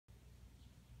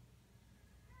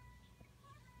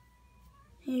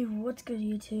Hey, what's good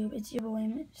YouTube? It's your boy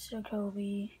Mr.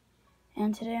 Kobe,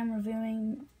 and today I'm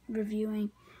reviewing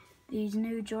these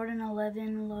new Jordan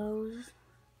 11 lows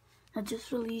that just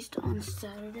released on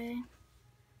Saturday.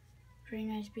 Pretty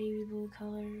nice baby blue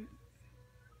color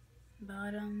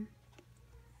bottom.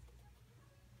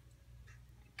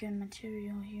 Good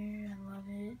material here, I love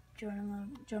it.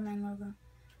 Jumpman logo,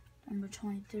 number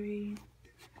 23.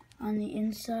 On the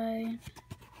inside,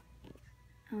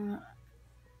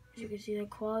 as you can see, the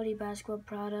quality basketball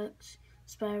products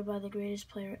inspired by the greatest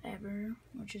player ever,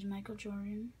 which is Michael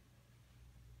Jordan,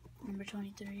 number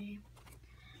 23.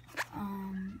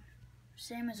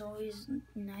 Same as always,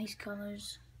 nice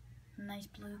colors, nice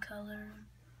blue color,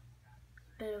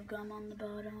 bit of gum on the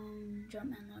bottom,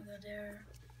 Jumpman logo there.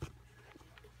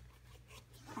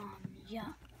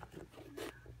 Yeah,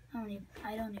 I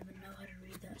don't even know how to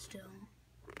read that still.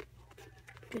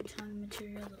 Good tongue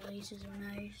material, the laces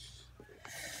are nice.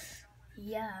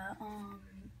 Yeah,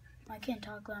 I can't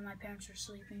talk loud, my parents are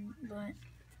sleeping, but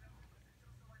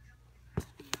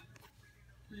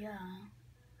yeah.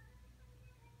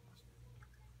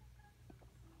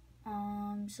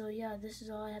 So yeah, this is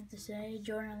all I have to say.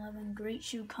 Jordan 11, great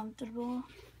shoe, comfortable,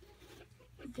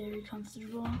 very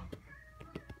comfortable,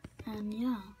 and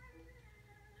yeah.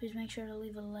 Please make sure to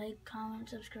leave a like, comment,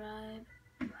 subscribe,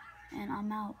 and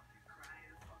I'm out.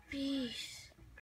 Peace.